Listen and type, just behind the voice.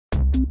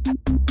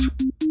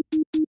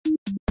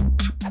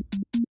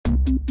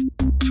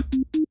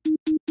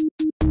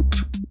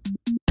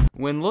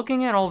When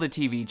looking at all the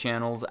TV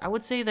channels, I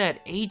would say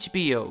that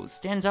HBO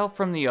stands out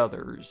from the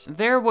others.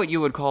 They're what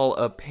you would call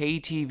a pay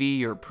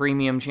TV or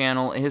premium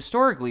channel,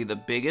 historically the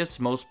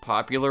biggest, most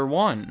popular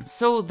one.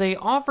 So they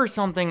offer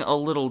something a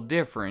little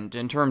different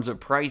in terms of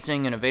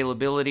pricing and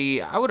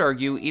availability. I would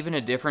argue even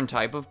a different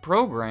type of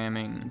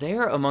programming.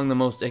 They're among the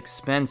most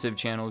expensive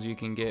channels you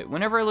can get.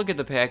 Whenever I look at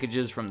the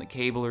packages from the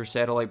cable or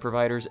satellite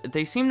providers,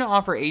 they seem to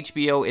offer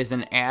HBO as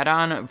an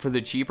add-on for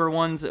the cheaper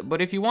ones,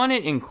 but if you want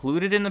it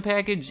included in the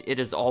package, it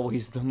is always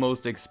the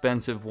most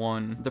expensive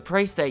one. The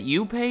price that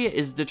you pay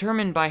is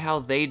determined by how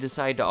they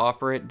decide to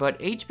offer it, but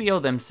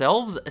HBO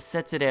themselves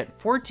sets it at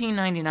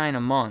 $14.99 a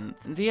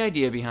month. The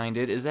idea behind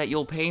it is that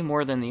you'll pay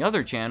more than the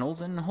other channels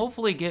and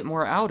hopefully get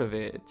more out of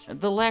it.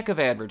 The lack of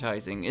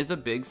advertising is a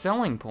big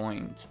selling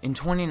point. In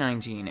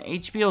 2019,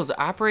 HBO's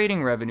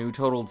operating revenue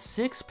totaled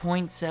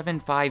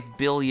 $6.75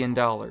 billion,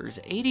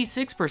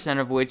 86%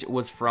 of which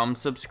was from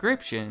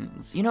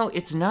subscriptions. You know,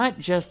 it's not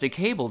just a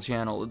cable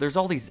channel. There's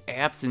all these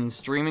apps and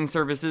streaming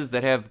services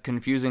that have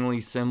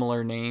confusingly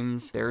similar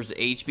names. There's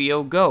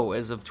HBO Go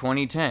as of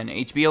 2010,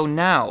 HBO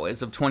Now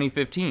as of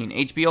 2015,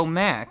 HBO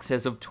Max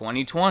as of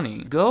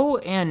 2020. Go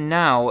and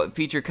Now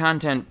feature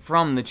content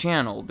from the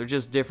channel. They're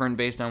just different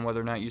based on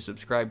whether or not you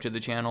subscribe to the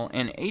channel,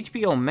 and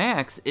HBO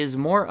Max is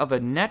more of a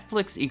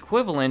Netflix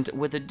equivalent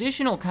with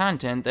additional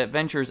content that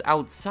ventures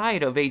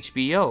outside of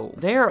HBO.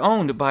 They are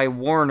owned by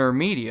Warner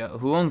Media,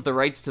 who owns the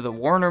rights to the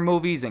Warner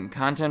movies and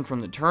content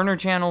from the Turner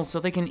channel, so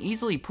they can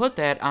easily put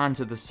that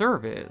onto the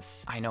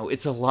service. I know,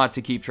 it's a lot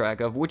to keep track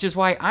of, which is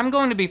why I'm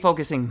going to be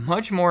focusing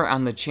much more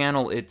on the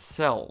channel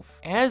itself.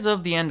 As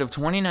of the end of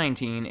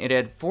 2019, it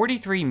had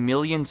 43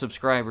 million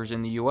subscribers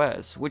in the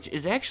US, which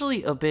is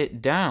actually a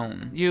bit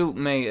down. You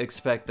may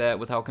expect that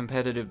with how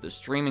competitive the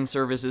streaming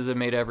services have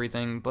made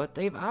everything, but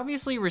they've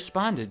obviously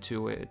responded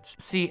to it.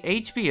 See,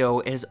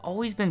 HBO has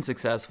always been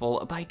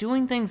successful by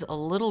doing things a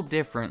little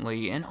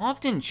differently and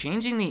often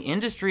changing the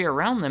industry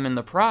around them in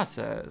the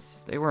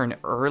process. They were an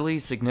early,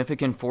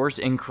 significant force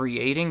in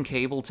creating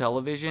cable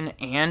television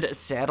and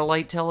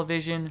satellite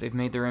television. They've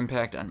made their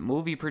impact on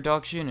movie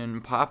production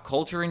and pop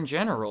culture in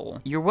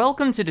general. You're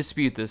welcome to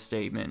dispute this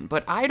statement,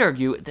 but I'd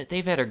argue that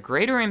they've had a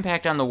greater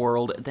impact on the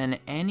world than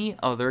any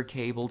other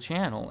cable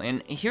channel,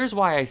 and here's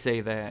why I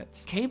say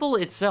that. Cable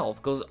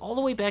itself goes all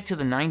the way back to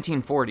the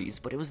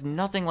 1940s, but it was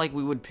nothing like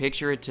we would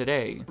picture it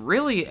today.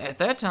 Really, at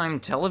that time,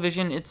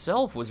 television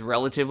itself was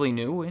relatively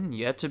new and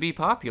yet to be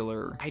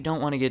popular. I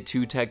don't want to get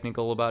too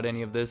technical about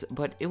any of this,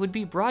 but it would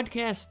be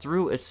broadcast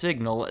through a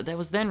signal that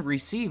was then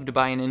received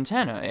by an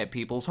antenna at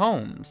people's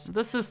homes.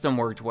 The system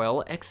worked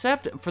well,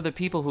 except for the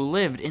people who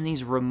lived in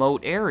these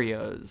remote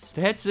areas.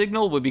 That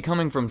signal would be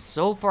coming from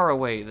so far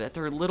away that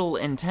their little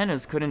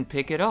antennas couldn't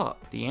pick it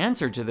up. The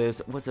answer to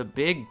this was a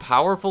big,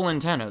 powerful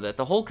antenna that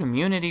the whole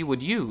community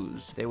would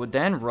use. They would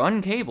then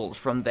run cables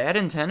from that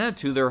antenna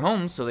to their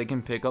homes so they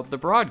can pick up the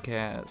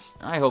broadcast.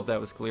 I hope that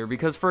was clear,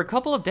 because for a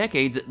couple of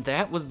decades,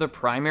 that was the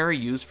primary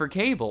use for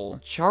cable.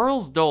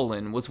 Charles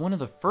Dolan was one of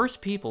the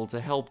first people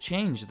to help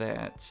change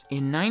that.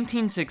 In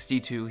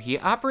 1962, he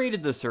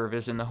operated the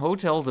service in the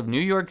hotels of New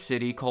York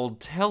City called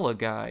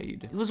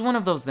Teleguide. It was one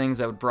of those things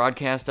that would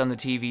broadcast on the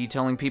TV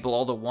telling people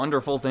all the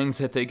wonderful things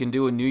that they can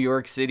do in New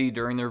York City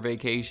during their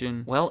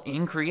vacation. Well,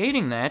 in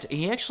creating that,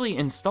 he actually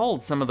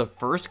installed some of the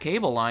first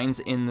cable lines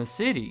in the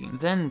city.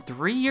 Then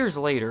 3 years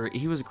later,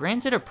 he was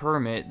granted a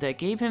permit that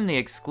gave him the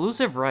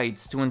exclusive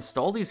rights to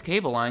install these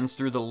cable lines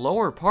through the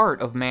lower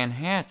part of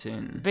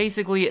Manhattan.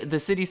 Basically, the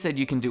city said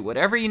you can do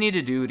whatever you need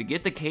to do to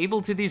get the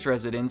cable to these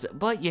residents,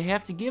 but you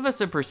have to give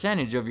us a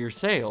percentage of your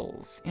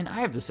sales. And I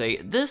have to say,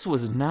 this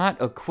was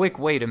not a quick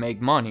way to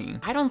make money.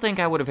 I don't think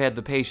I would have had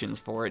the patience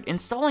for it.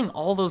 Installing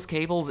all those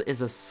cables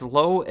is a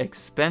slow,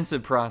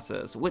 expensive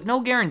process, with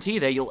no guarantee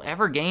that you'll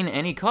ever gain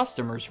any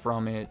customers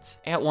from it.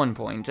 At one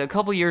point, a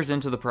couple years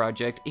into the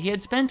project, he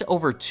had spent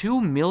over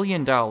 $2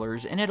 million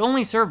and had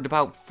only served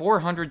about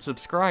 400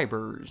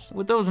 subscribers.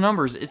 With those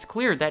numbers, it's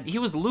clear that he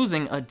was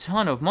losing a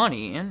ton of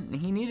money, and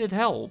he needed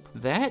help.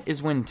 That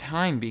is when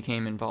Time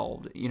became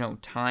involved. You know,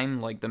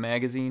 Time, like the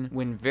magazine.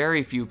 When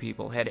very few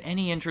people had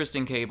any interest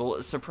in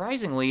cable,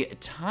 surprisingly,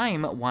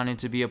 Time wanted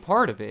to be a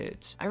part of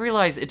it. I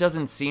realize it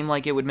doesn't seem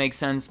like it would make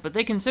sense, but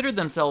they considered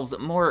themselves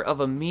more of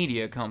a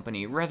media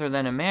company rather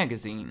than a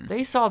magazine.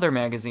 They saw their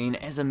magazine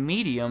as a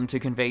medium to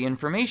convey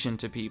information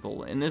to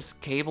people, and this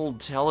cable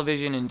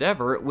television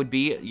endeavor would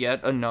be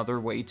yet another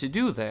way to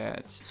do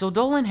that. So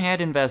Dolan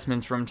had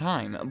investments from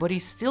Time, but he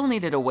still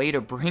needed a way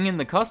to bring in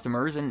the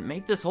customers and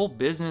make this whole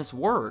business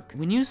work.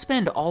 When you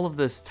spend all of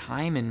this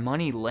time and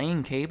money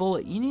laying cable,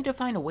 you need to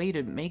find a way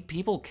to make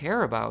people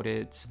care about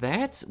it.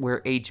 That's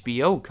where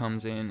HBO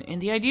comes in,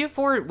 and the idea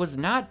for it was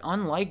not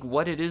unlike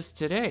what it is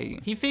today.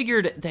 He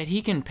figured that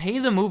he can pay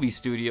the movie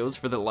studios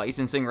for the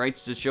licensing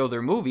rights to show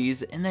their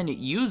movies, and then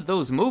use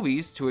those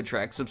movies to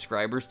attract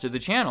subscribers to the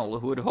channel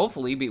who would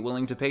hopefully be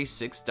willing to pay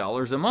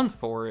 $6 a month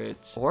for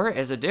it. Or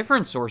as a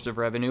different source of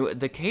revenue,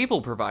 the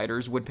cable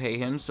providers would pay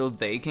him so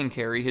they can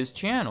carry his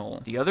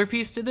channel. The other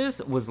piece to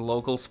this was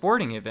local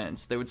sporting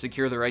events. They would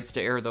secure the rights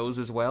to air those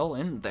as well,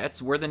 and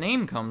that's where the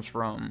name comes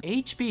from.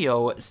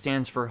 HBO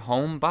stands for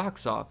Home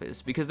Box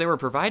Office because they were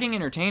providing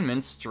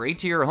entertainment straight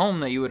to your home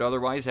that you would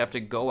otherwise have to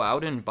go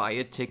out and buy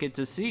a ticket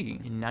to see.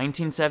 In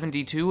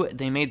 1972,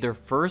 they made their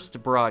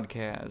first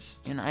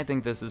broadcast, and I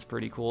think this is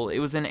pretty cool. It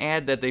was an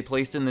ad that they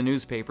placed in the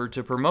newspaper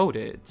to promote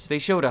it. They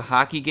showed a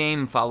hockey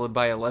game followed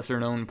by a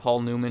lesser-known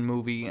Paul Newman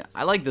movie.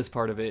 I like this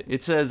part of it.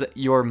 It says,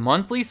 "Your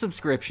monthly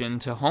subscription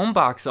to Home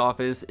Box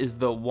Office is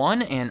the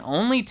one and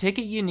only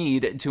ticket you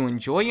need to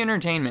enjoy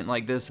entertainment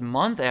like this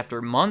month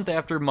after month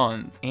after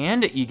month.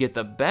 And you get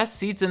the best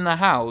seats in the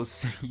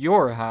house,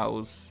 your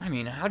house." I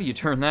mean, how do you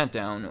turn that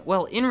down?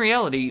 Well, in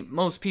reality,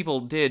 most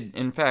people did,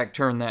 in fact,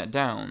 turn that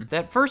down.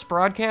 That first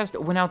broadcast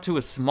went out to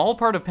a small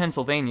part of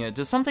Pennsylvania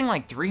to something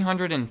like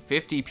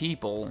 350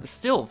 people.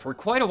 Still, for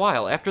quite a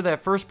while after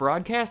that first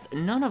broadcast,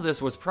 none of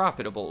this was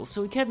profitable,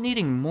 so he kept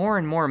needing more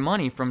and more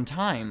money from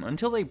Time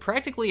until they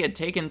practically had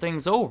taken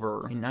things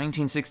over. In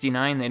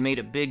 1969, they made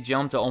a big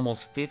jump to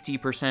almost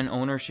 50%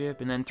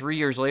 ownership, and then 3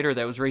 years later,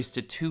 that was raised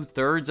to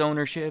 2/3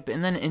 ownership,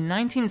 and then in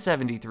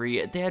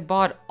 1973, they had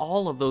bought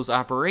all of those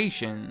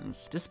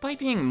operations. Despite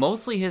being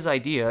mostly his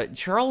idea,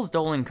 Charles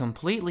Dolan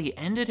completely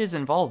ended his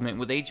involvement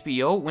with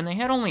HBO when they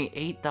had only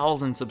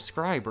 8,000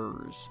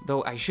 subscribers.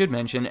 Though I should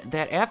mention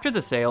that after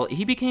the sale,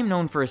 he became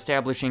known for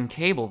establishing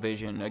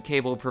Cablevision, a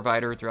cable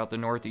provider throughout the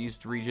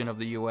northeast region of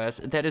the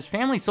US that his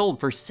family sold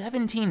for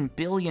 $17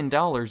 billion in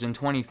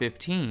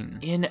 2015.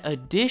 In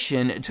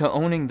addition to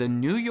owning the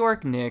New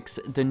York Knicks,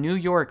 the New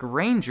York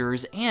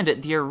Rangers, and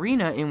the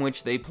arena in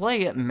which they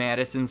play at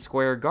Madison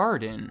Square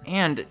Garden,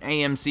 and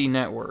AMC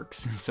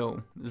networks,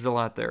 so there's a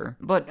lot there.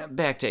 But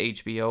back to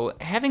HBO.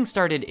 Having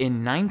started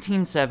in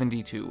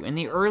 1972, in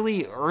the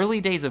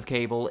early days of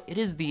cable, it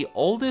is the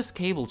oldest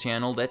cable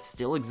channel that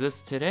still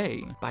exists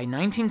today. By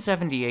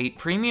 1978,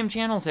 premium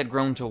channels had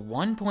grown to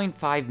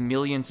 1.5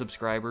 million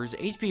subscribers.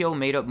 HBO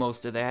made up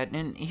most of that,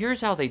 and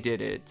here's how they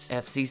did it.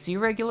 FCC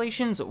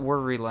regulations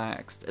were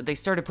relaxed. They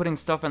started putting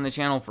stuff on the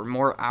channel for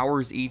more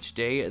hours each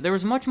day. There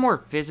was much more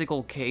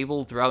physical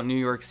cable throughout New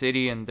York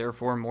City and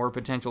therefore more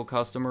potential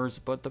customers,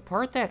 but the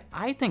part that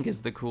I think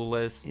is the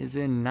coolest is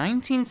in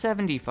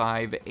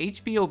 1975,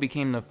 HBO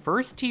became the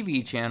first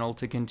TV channel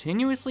to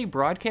continuously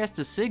broadcast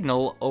a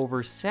signal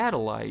over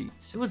satellite.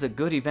 It was a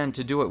good event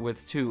to do it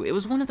with too. It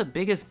was one of the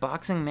biggest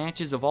boxing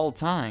matches of all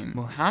time.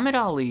 Muhammad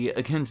Ali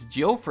against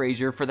Joe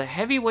Frazier for the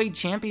heavyweight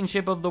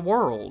championship of the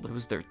world. It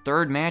was their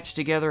third match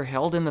together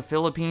held in the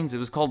Philippines. It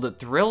was called the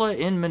Thrilla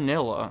in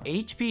Manila.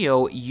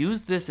 HBO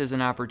used this as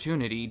an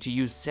opportunity to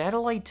use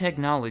satellite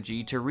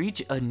technology to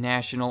reach a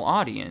national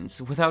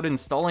audience without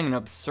installing an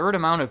absurd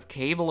amount of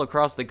cable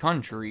across the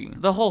country.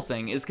 The whole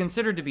thing is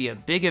considered to be a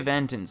big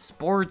event in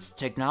sports,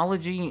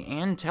 technology,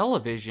 and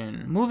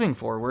television. Moving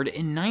forward,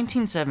 in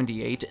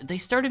 1978, they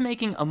started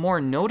making a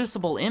more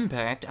noticeable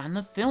impact on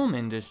the film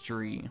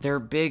industry. Their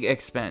big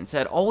expense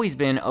had always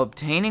been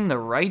obtaining the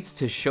rights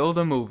to show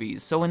the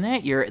movies, so in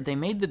that year, they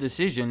made the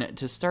decision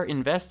to start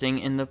investing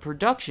in the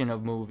production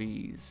of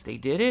movies. They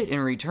did it in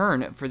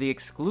return for the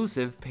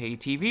exclusive pay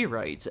TV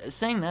rights,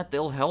 saying that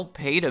they'll help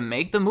pay to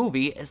make the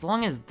movie as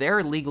long as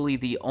they're legally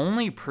the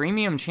only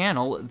premium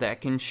channel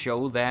that can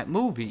show that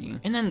movie.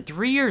 And then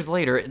 3 years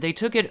later, they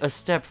took it a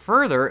step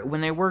further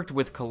when they worked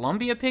with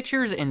Columbia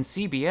Pictures and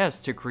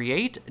CBS to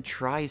create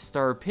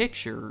TriStar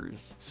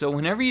Pictures. So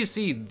whenever you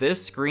see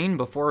this screen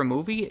before a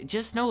movie,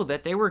 just know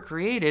that they were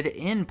created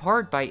in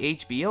part by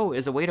HBO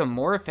as a way to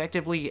more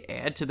effectively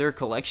add to their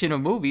collection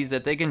of movies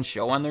that they can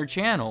show on their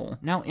channel.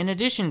 Now, in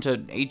addition to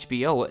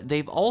HBO,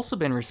 they've also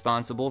been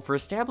responsible for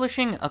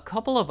establishing a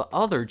couple of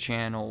other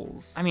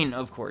channels. I mean,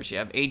 of course, you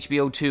have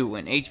HBO 2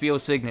 and HBO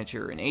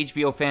Signature and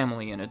HBO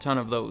Family and a ton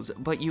of those,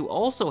 but you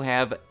also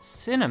have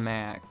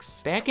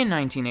Cinemax. Back in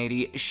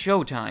 1980,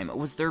 Showtime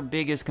was their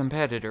biggest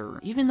competitor.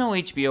 Even though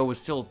HBO was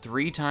still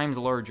 3 times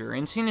larger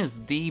and seen as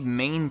the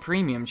main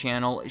premium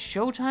channel,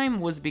 Showtime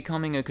was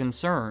becoming a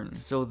concern.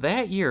 So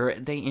that year,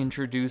 they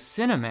introduced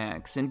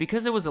Cinemax, and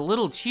because it was a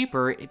little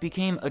cheaper, it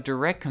became a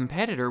direct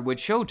competitor with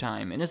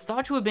Showtime, and is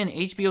thought to have been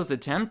HBO's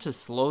attempt to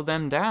slow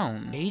them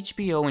down.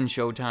 HBO and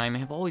Showtime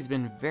have always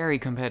been very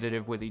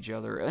competitive with each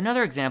other.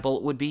 Another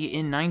example would be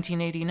in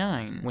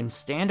 1989. When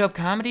stand-up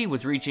comedy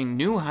was reaching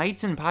new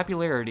heights in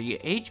popularity,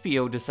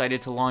 HBO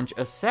decided to launch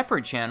a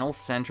separate channel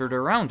centered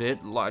around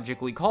it,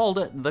 logically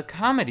called the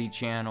Comedy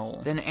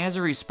Channel. Then as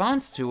a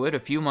response to it, a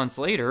few months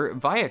later,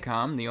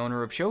 Viacom, the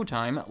owner of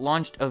Showtime,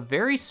 launched a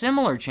very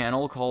similar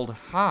channel called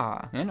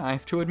Ha, and I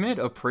have to admit,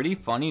 a pretty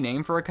funny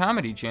name for a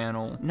comedy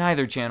channel.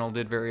 Neither channel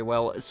did very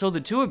well, so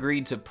the two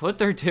agreed to put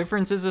their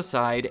differences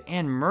aside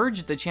and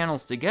merge the channels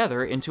channels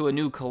together into a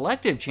new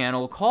collective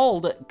channel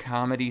called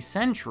Comedy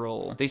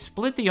Central. They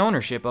split the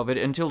ownership of it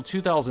until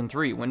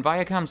 2003, when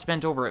Viacom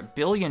spent over $1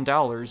 billion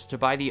to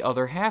buy the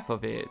other half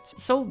of it.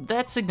 So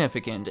that's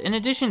significant. In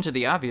addition to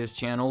the obvious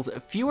channels,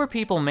 fewer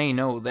people may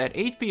know that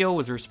HBO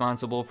was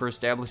responsible for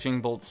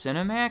establishing both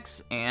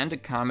Cinemax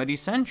and Comedy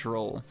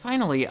Central.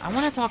 Finally, I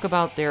want to talk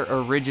about their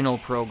original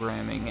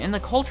programming and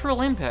the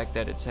cultural impact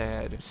that it's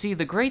had. See,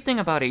 the great thing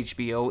about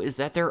HBO is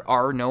that there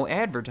are no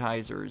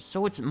advertisers,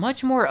 so it's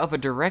much more of a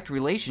direct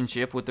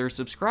relationship with their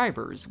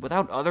subscribers,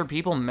 without other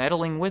people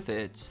meddling with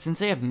it. Since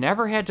they have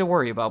never had to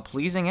worry about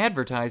pleasing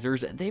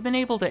advertisers, they've been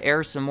able to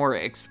air some more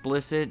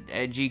explicit,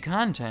 edgy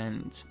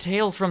content.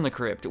 Tales from the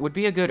Crypt would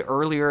be a good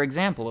earlier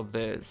example of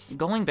this.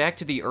 Going back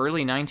to the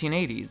early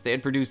 1980s, they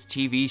had produced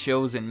TV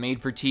shows and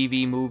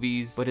made-for-TV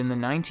movies, but in the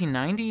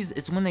 1990s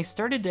is when they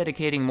started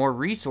dedicating more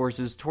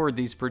resources toward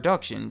these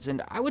productions,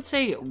 and I would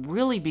say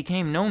really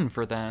became known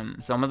for them.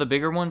 Some of the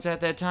bigger ones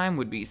at that time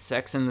would be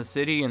Sex and the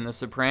City and The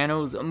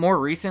Sopranos. More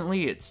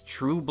recently, it's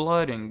True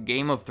Blood and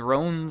Game of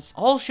Thrones.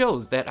 All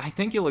shows that I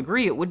think you'll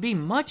agree it would be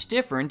much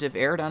different if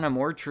aired on a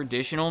more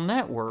traditional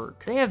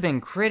network. They have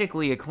been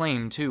critically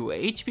acclaimed too.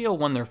 HBO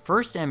won their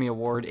first Emmy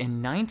Award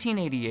in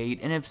 1988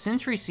 and have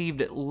since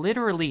received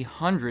literally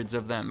hundreds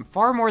of them,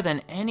 far more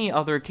than any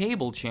other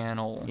cable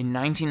channel. In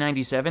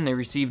 1997, they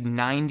received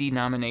 90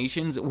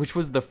 nominations, which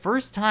was the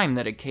first time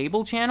that a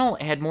cable channel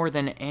had more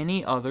than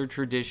any other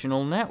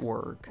traditional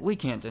network. We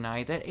can't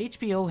deny that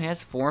HBO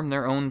has formed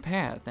their own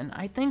path, and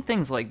I think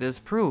things like this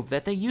prove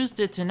that they used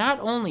it to not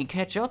only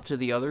catch up to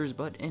the others,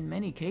 but in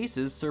many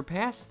cases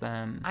surpass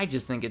them. I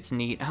just think it's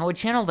neat how a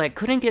channel that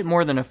couldn't get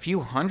more than a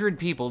few hundred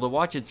people to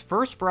watch its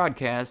first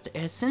broadcast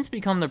has since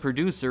become the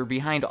producer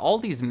behind all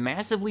these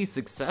massively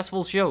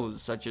successful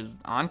shows such as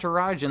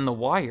Entourage and The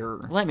Wire.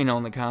 Let me know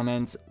in the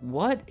comments,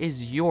 what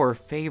is your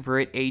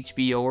favorite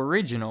HBO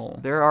original?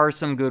 There are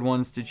some good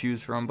ones to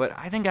choose from, but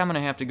I think I'm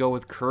gonna have to go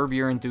with Curb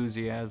Your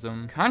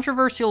Enthusiasm.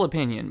 Controversial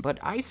opinion, but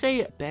I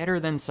say better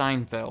than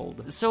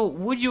Seinfeld. So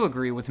would you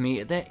agree with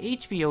me that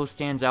HBO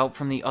stands out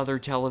from the other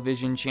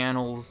television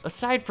channels?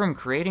 Aside from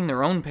creating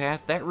their own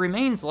path that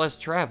remains less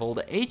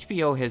traveled,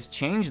 HBO has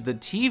changed the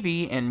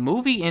TV and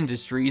movie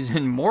industries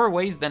in more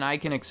ways than I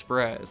can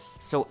express.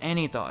 So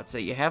any thoughts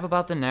that you have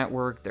about the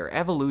network, their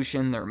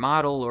evolution, their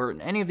model, or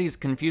any of these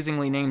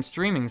confusingly named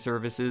streaming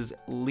services,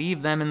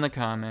 leave them in the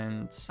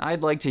comments.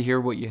 I'd like to hear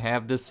what you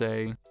have to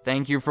say.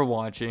 Thank you for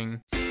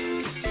watching.